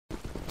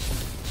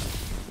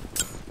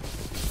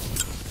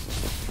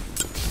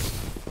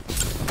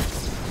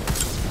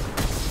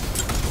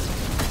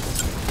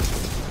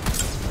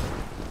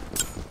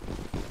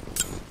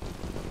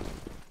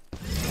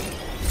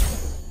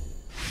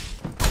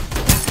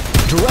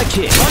Direct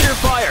hit. Under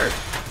fire.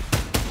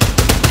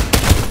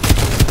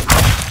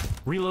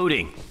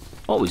 Reloading.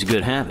 Always a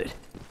good habit.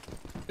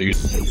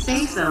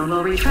 Safe zone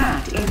will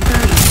retract in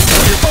 30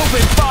 seconds.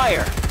 Open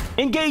fire.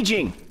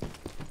 Engaging.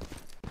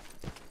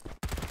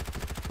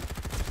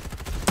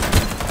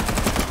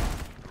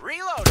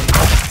 Reloading.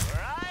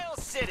 Ryle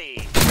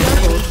City.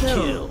 Double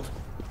kill. Killed.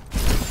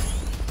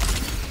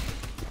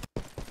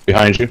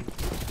 Behind you.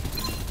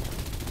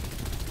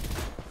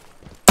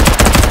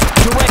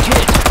 Direct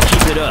hit.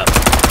 Keep it up.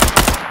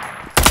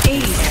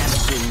 Ace.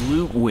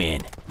 Absolute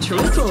win.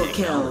 Triple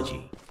kill.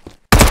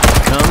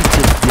 Come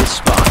to this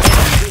spot.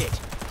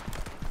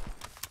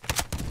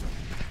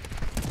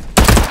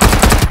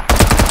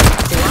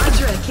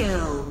 Quadra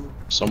kill.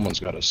 Someone's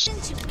got us. To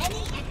any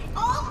and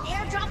all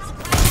airdrop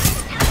supplies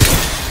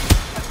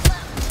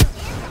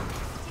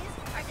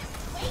are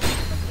just waiting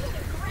for you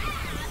to grab.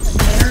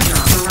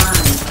 Airdrop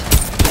arrived.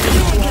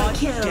 Mega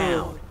kill.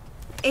 Down.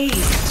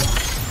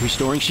 Ace.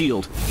 Restoring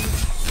shield.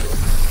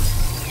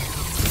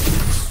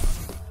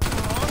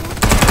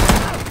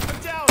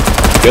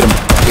 Get him.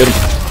 Get him.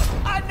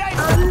 A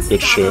nice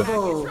Good shit.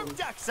 Unstoppable. from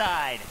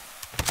Duckside.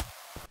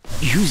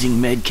 Using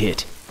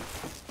medkit.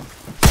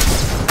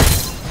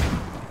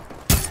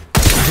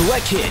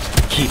 Direct hit.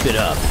 Keep it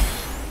up.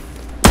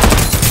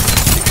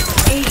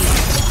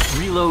 Ace.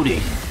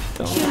 Reloading.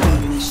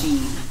 Killing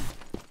machine.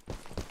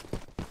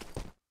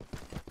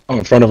 I'm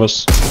in front of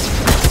us.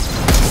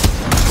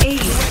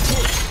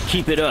 Ace.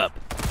 Keep it up.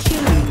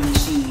 Killing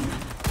machine.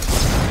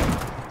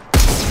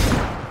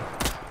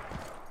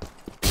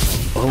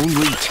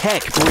 Only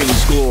tech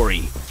brings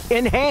glory.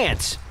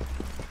 Enhance.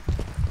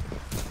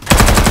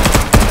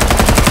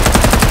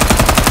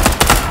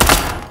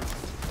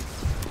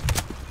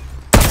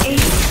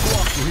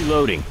 Ace.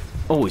 Reloading.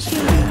 Always a good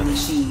Killing habit.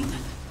 machine.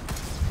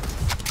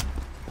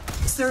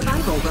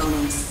 Survival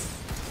bonus.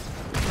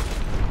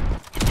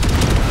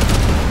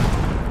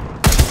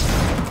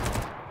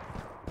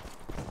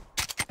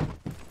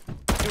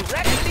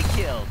 Directly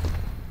killed.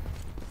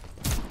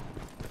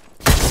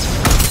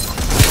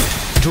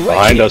 Direct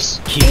Behind hit. us.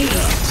 Keep it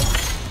up.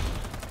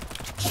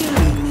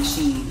 Killing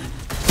machine.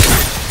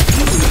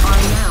 You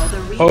are now the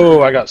Reaper.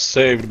 Oh, I got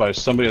saved by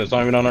somebody that's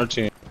not even on our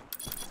team.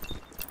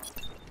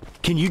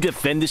 Can you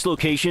defend this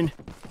location?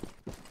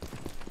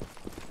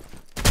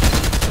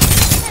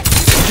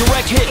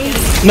 Direct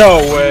hit. No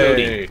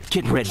Reloading. way.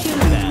 Get ready for Killing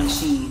battle.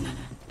 machine.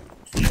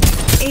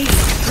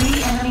 Ace.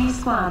 3 enemy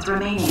squads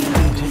remaining.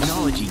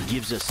 Technology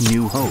gives us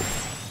new hope.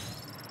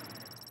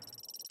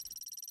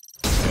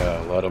 Yeah,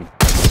 let him.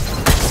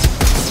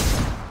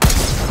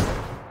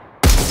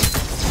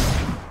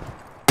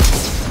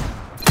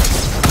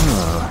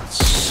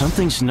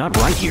 Something's not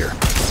right here.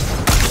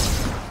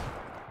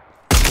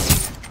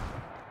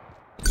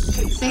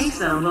 Safe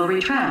zone will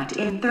retract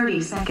in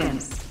 30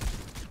 seconds.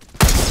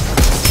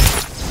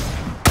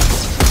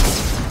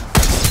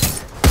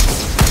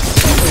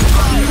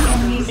 2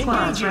 enemy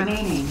squads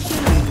remaining.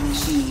 Killing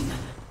machine.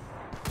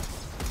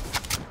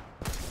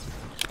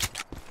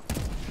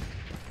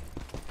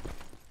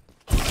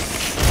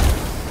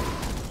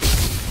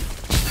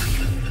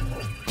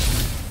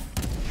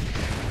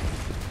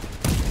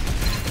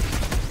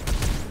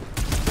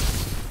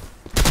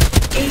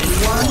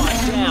 One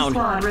enemy Down.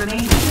 squad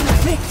remaining.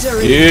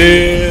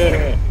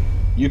 Yeah.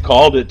 You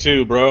called it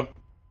too, bro.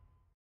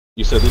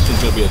 You said this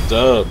one's gonna be a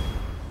dub.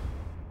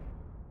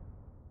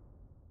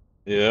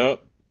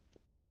 Yep.